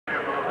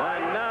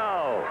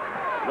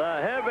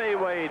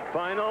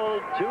final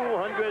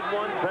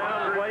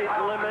 201-pound weight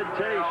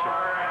limitation.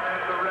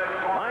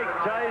 Mike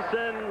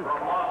Tyson,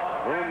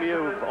 whom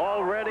you've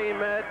already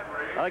met,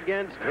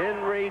 against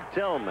Henry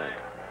Tillman.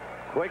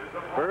 Quick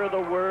further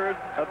word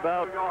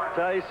about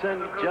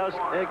Tyson, just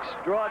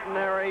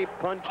extraordinary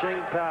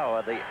punching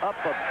power. The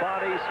upper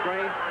body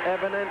strength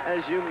evident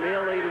as you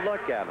merely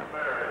look at him.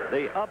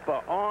 The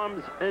upper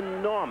arms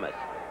enormous.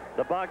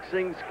 The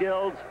boxing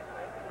skills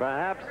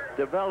perhaps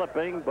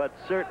developing, but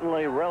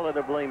certainly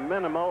relatively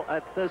minimal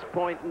at this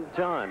point in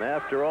time.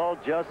 After all,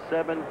 just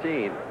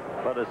 17,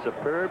 but a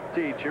superb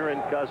teacher in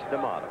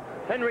custom auto.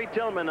 Henry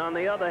Tillman, on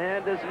the other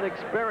hand, is an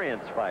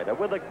experienced fighter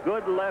with a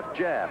good left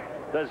jab.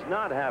 Does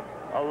not have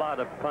a lot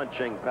of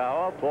punching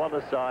power for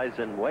the size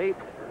and weight,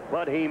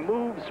 but he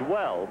moves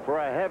well for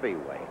a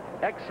heavyweight.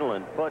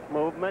 Excellent foot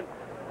movement,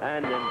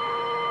 and in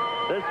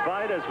this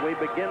fight, as we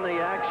begin the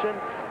action,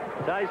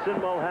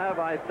 Tyson will have,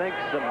 I think,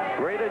 some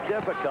greater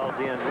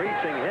difficulty in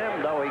reaching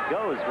him, though he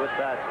goes with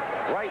that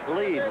right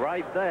lead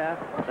right there,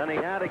 than he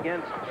had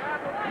against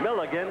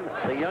Milligan,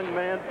 the young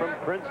man from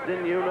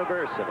Princeton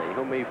University,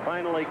 whom he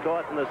finally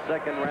caught in the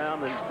second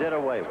round and did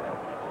away with.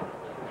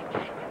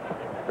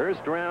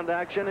 First round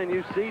action, and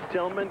you see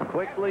Tillman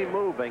quickly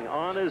moving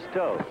on his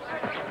toes.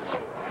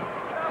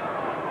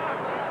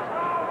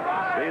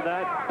 See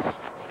that?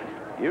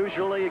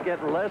 Usually you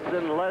get less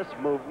and less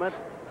movement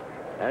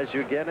as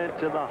you get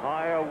into the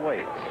higher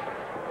weights.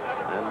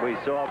 And we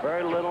saw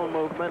very little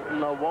movement in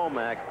the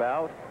Womack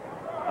bout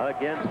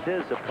against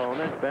his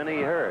opponent,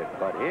 Benny Hurd.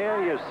 But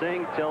here you're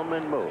seeing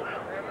Tillman move.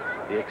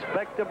 The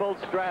expectable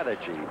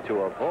strategy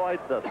to avoid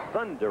the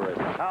thunderous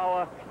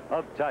power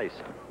of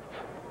Tyson.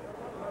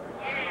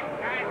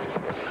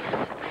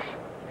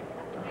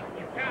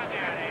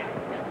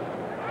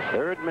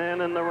 Third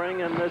man in the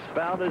ring in this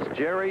bout is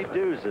Jerry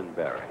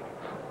Dusenberry,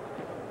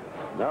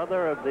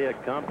 another of the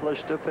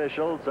accomplished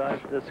officials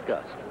I've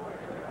discussed.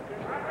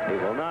 He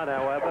will not,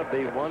 however,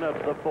 be one of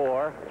the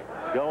four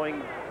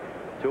going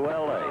to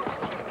L.A.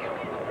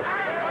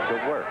 to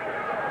work.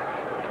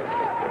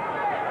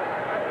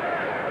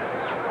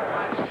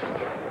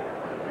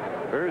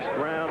 First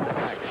round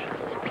action.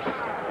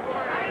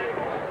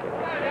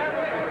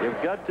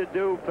 You've got to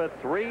do for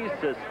 3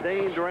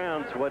 sustained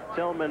rounds what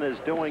Tillman is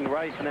doing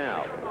right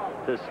now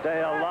to stay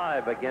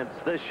alive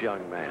against this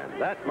young man.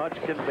 That much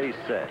can be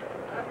said.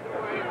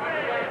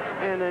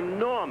 An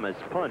enormous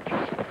punch.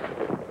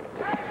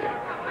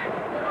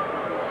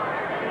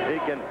 He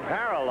can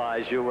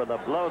paralyze you with a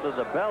blow to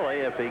the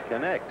belly if he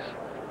connects.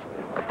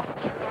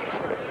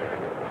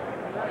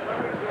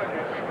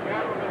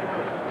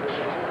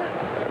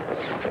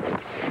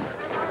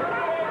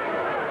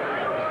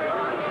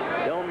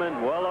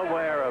 Tillman well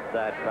aware of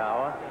that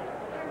power,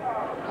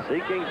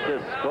 seeking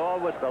to score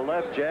with the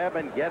left jab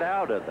and get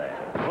out of there.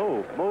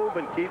 Move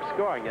and keep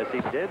scoring, as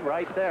he did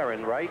right there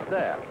and right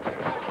there.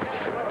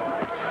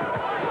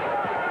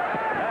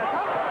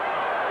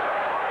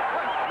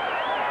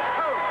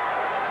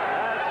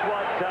 That's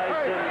what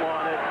Tyson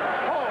wanted.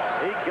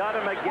 He got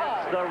him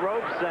against the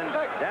ropes, and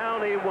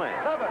down he went.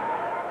 7,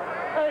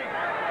 8.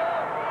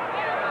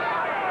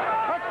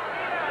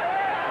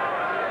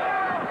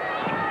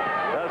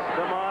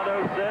 Customato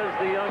says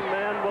the young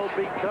man will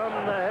become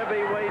the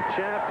heavyweight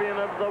champion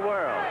of the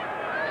world.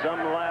 Some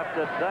laughed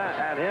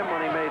at him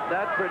when he made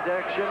that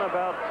prediction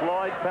about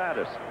Floyd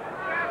Patterson.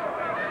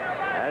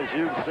 As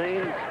you've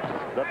seen,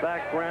 the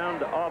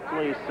background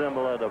awfully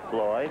similar to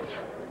Floyd.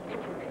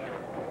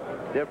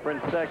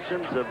 Different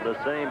sections of the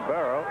same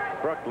borough,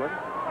 Brooklyn.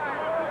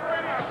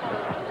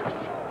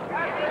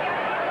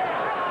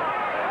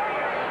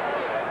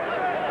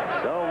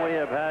 So we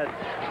have had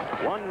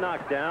one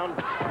knockdown,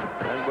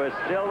 and we're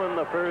still in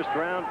the first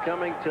round,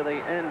 coming to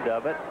the end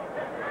of it.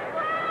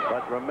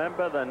 But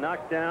remember, the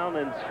knockdown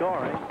in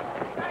scoring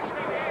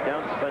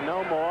counts for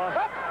no more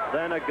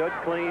than a good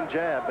clean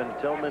jab, and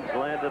Tillman's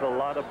landed a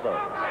lot of those.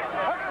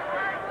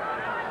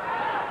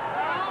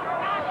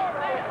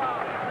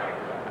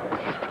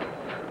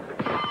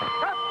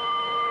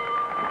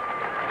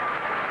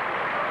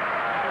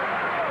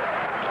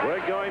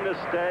 We're going to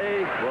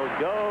stay. We'll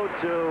go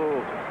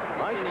to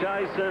Mike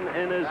Tyson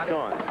in his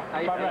corner.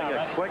 Getting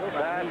a quick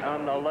bat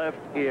on the left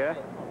ear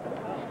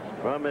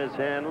from his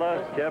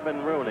handler,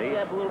 Kevin Rooney.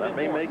 Let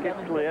me make it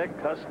clear,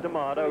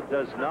 Customato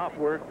does not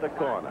work the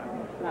corner.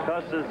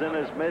 Cuss is in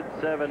his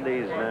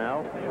mid-70s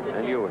now,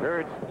 and you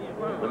heard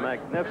the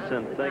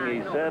magnificent thing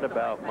he said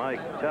about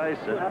Mike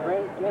Tyson.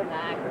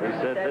 He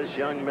said, this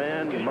young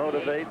man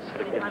motivates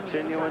the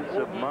continuance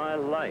of my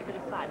life.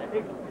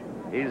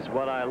 He's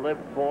what I live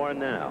for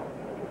now.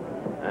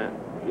 And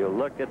you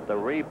look at the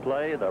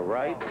replay, the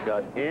right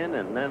got in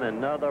and then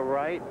another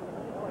right,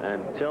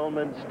 and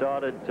Tillman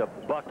started to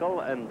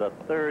buckle, and the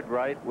third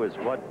right was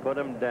what put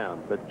him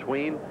down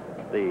between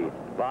the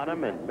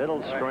bottom and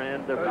middle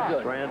strands of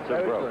ropes.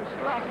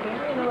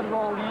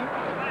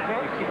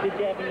 Keep the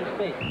jab in his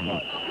face.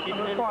 Keep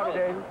it in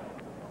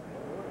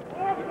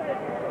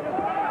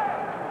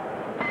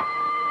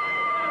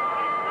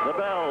The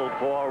bell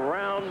for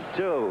round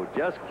 2.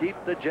 Just keep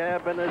the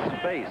jab in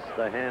his face,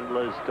 the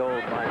handlers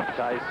told Mike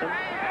Tyson.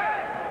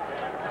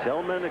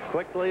 Tillman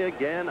quickly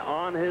again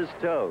on his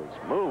toes,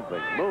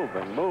 moving,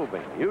 moving,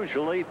 moving,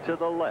 usually to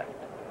the left.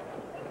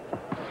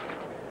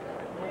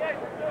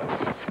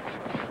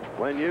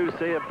 When you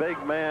see a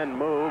big man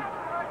move,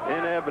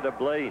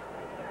 inevitably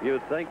you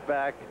think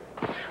back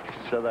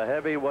to the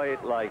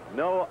heavyweight like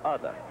no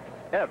other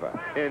ever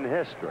in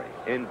history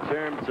in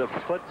terms of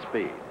foot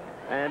speed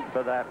and,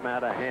 for that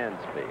matter, hand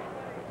speed.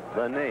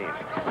 The name,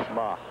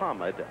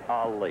 Muhammad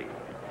Ali.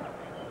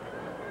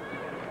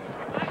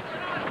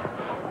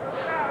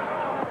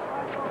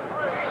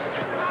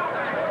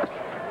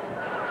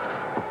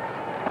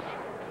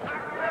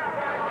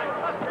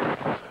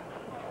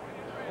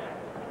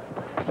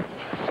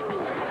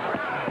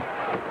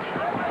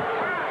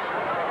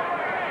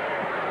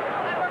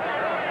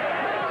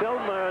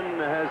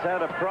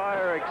 Had a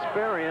prior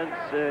experience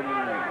in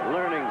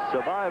learning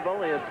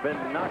survival. He had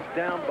been knocked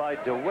down by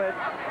DeWitt,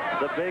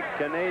 the big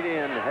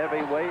Canadian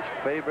heavyweight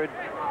favored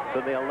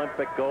for the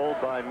Olympic gold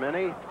by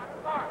many.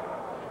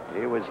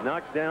 He was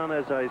knocked down,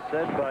 as I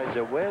said, by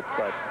DeWitt,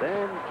 but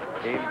then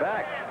came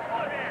back.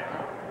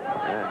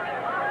 And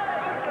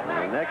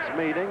the next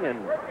meeting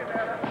and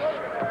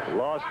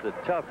lost a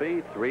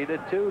toughie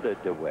 3-2 to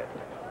DeWitt.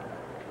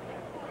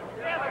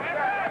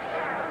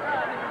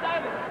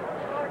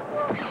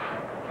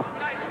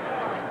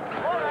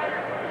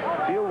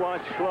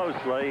 Watch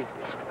closely.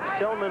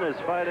 Tillman is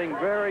fighting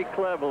very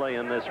cleverly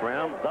in this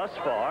round thus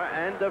far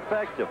and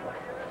effectively.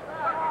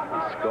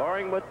 He's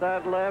scoring with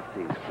that left.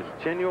 He's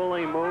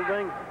continually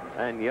moving.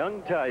 And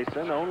young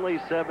Tyson, only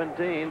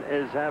 17,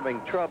 is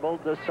having trouble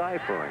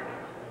deciphering.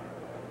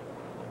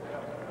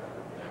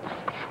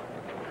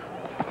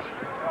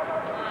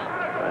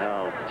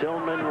 Well,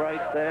 Tillman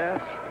right there.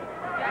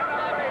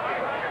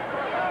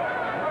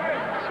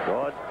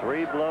 Scored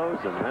 3 blows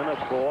and then a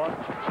 4th.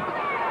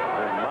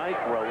 And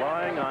Mike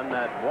relying on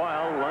that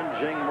wild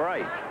lunging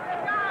right.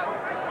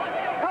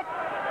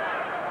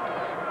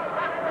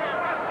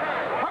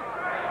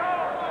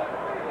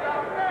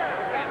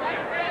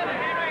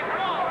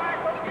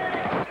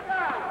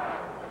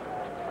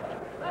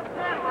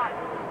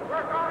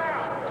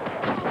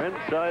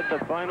 Inside the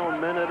final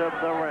minute of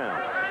the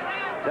round,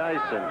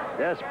 Tyson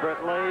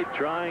desperately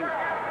trying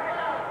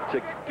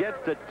to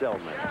get to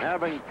Tillman,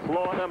 having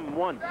floored him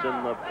once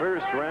in the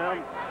first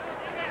round.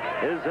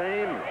 His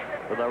aim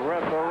for the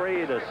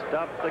referee to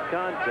stop the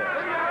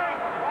contest.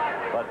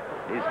 But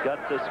he's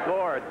got to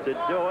score to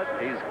do it.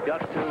 He's got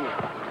to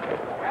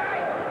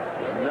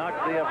knock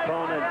the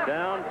opponent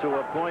down to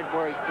a point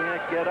where he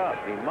can't get up.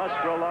 He must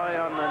rely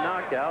on the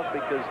knockout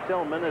because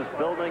Tillman is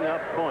building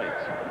up points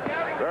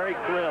very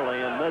clearly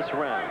in this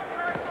round.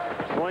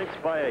 Points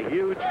by a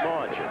huge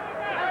margin,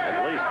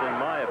 at least in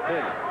my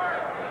opinion.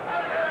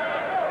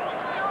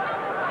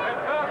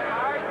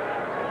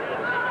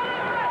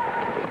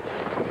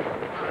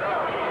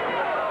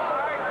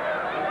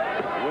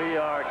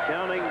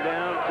 Counting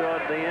down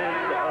toward the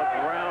end of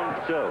round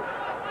 2.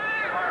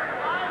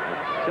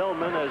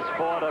 Tillman has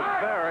fought a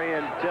very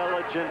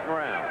intelligent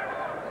round,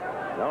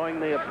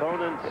 knowing the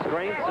opponent's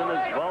strengths and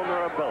his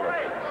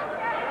vulnerabilities.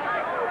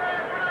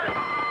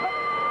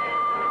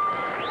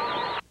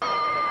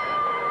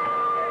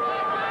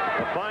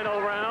 The final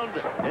round,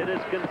 it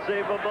is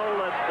conceivable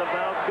that the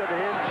bout could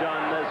hinge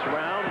on this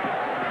round.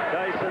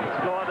 Tyson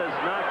scored his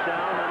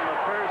knockdown in the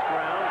first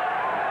round.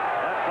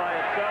 That by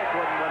itself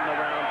wouldn't win the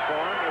round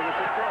for him. It was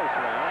a close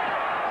round.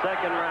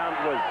 Second round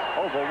was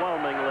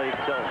overwhelmingly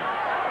Tillman.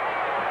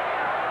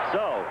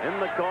 So, in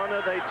the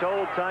corner, they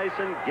told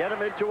Tyson, get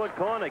him into a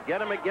corner,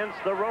 get him against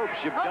the ropes.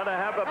 You've got to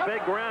have a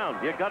big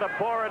round. You've got to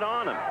pour it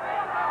on him.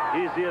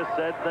 Easier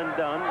said than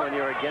done when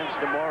you're against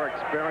a more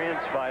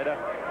experienced fighter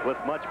with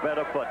much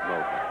better foot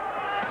movement.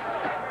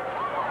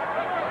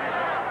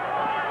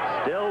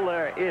 Still,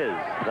 there is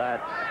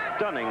that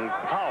stunning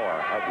power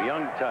of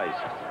young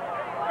Tyson.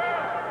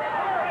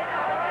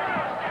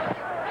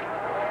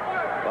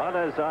 But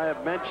as I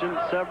have mentioned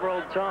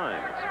several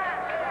times,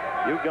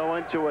 you go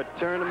into a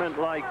tournament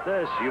like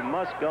this, you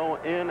must go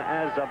in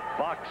as a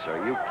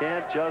boxer. You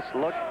can't just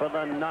look for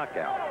the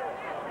knockout.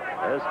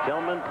 There's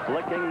Tillman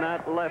flicking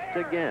that left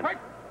again.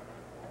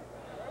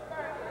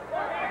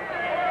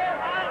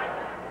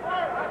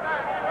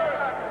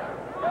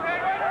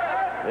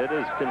 It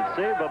is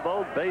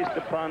conceivable, based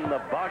upon the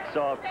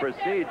box-off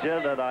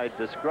procedure that I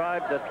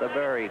described at the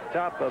very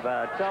top of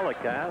our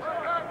telecast,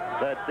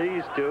 that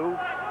these two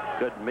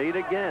could meet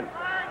again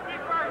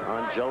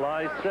on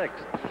July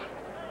 6th.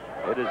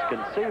 It is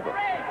conceivable.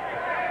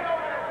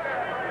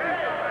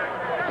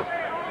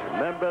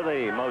 Remember,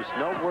 the most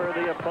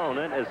noteworthy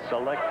opponent is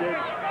selected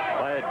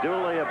by a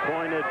duly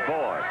appointed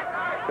board.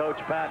 Coach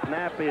Pat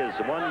Nappy is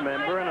one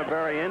member and a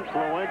very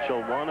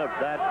influential one of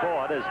that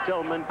board as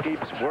Tillman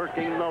keeps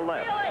working the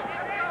left.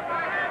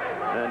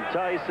 And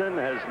Tyson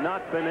has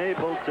not been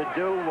able to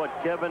do what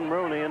Kevin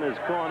Rooney in his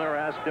corner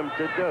asked him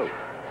to do.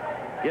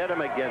 Get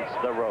him against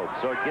the ropes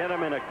or get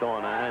him in a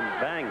corner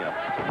and bang him.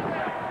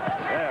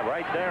 Yeah,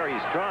 right there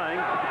he's trying.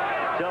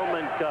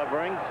 Tillman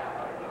covering.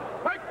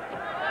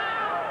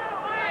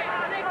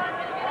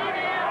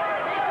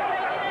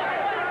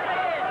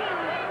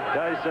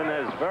 Tyson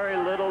has very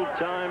little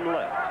time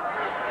left.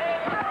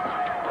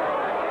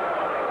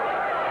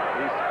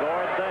 He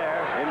scored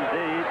there,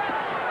 indeed.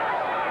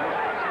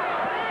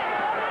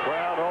 The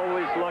crowd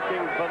always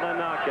looking for the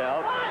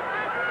knockout.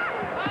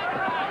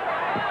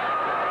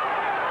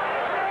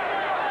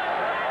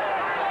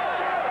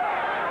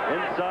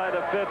 Inside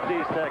of 50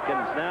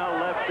 seconds now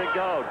left to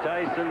go.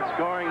 Tyson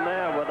scoring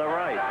there with a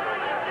right.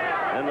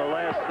 In the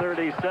last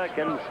 30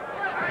 seconds,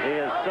 he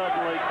has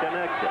suddenly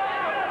connected.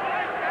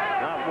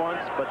 Not once,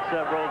 but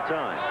several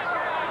times.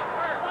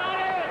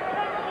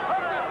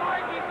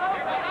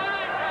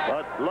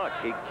 But look,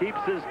 he keeps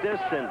his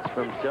distance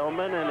from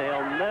Tillman, and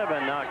he'll never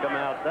knock him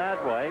out that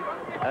way,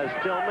 as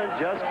Tillman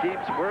just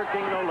keeps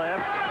working the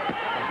left,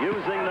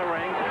 using the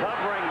ring,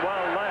 covering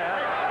well there,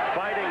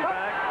 fighting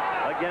back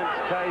against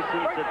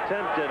Tyson's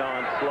attempted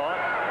onslaught.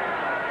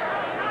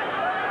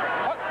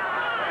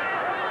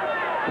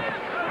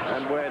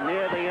 And we're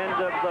near the end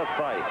of the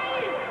fight.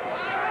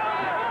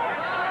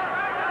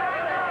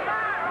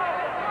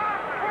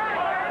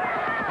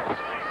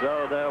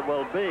 So there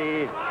will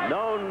be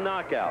no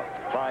knockout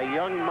by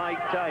young Mike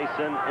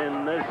Tyson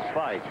in this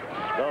fight,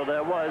 though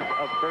there was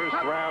a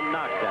first-round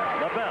knockdown.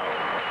 The bell.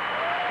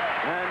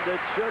 And it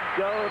should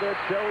go to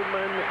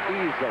Tillman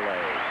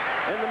easily.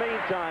 In the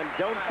meantime,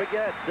 don't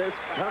forget this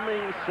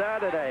coming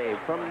Saturday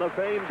from the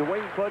famed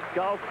Wingfoot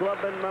Golf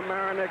Club in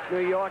Mamaroneck,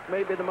 New York,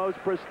 maybe the most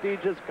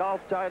prestigious golf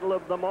title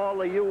of them all,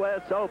 the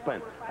U.S.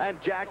 Open. And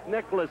Jack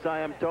Nicklaus, I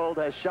am told,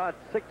 has shot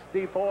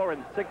 64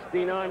 and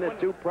 69 in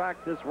 2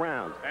 practice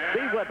rounds.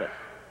 Be with us.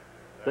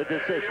 The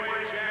decision.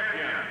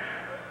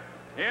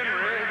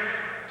 Henry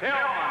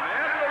Tillman.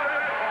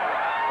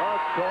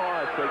 Of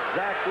course,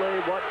 exactly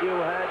what you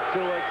had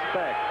to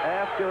expect.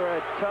 After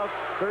a tough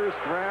first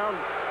round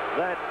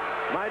that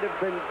might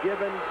have been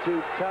given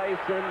to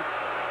Tyson,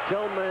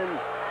 Tillman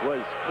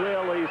was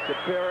clearly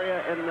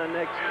superior in the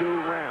next 2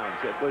 rounds.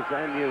 It was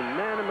an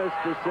unanimous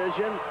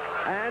decision,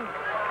 and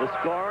the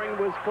scoring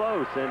was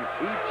close in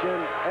each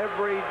and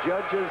every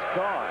judge's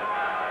card.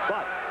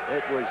 But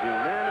it was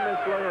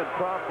unanimously and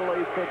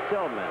properly for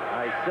Tillman.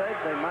 I said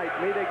they might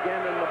meet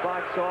again in the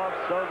box off,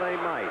 so they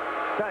might.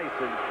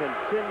 Tyson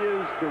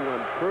continues to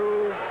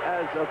improve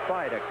as a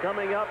fighter.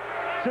 Coming up,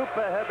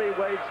 super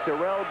heavyweights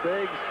Terrell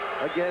Biggs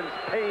against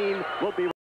Payne will be